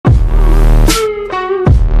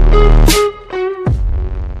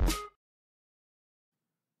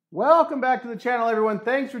Welcome back to the channel, everyone.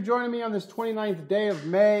 Thanks for joining me on this 29th day of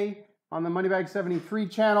May on the Moneybag 73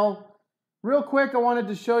 channel. Real quick, I wanted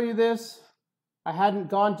to show you this. I hadn't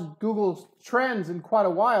gone to Google Trends in quite a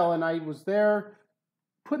while, and I was there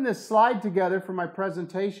putting this slide together for my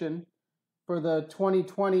presentation for the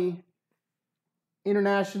 2020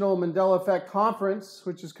 International Mandela Effect Conference,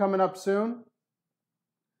 which is coming up soon.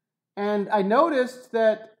 And I noticed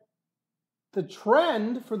that the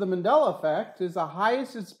trend for the Mandela effect is the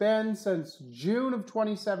highest it's been since June of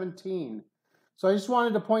 2017. So I just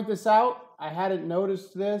wanted to point this out. I hadn't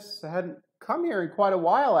noticed this. I hadn't come here in quite a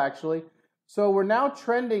while, actually. So we're now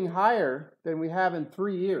trending higher than we have in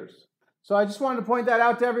 3 years. So I just wanted to point that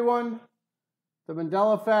out to everyone. The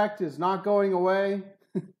Mandela effect is not going away.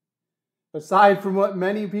 Aside from what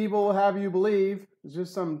many people have you believe, it's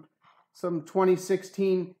just some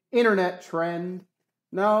 2016 internet trend.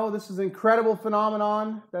 No, this is an incredible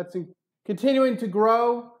phenomenon that's continuing to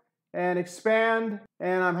grow and expand,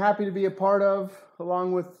 and I'm happy to be a part of,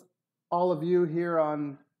 along with all of you here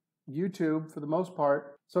on YouTube for the most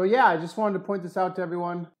part. So yeah, I just wanted to point this out to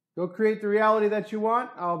everyone. Go create the reality that you want.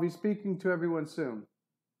 I'll be speaking to everyone soon.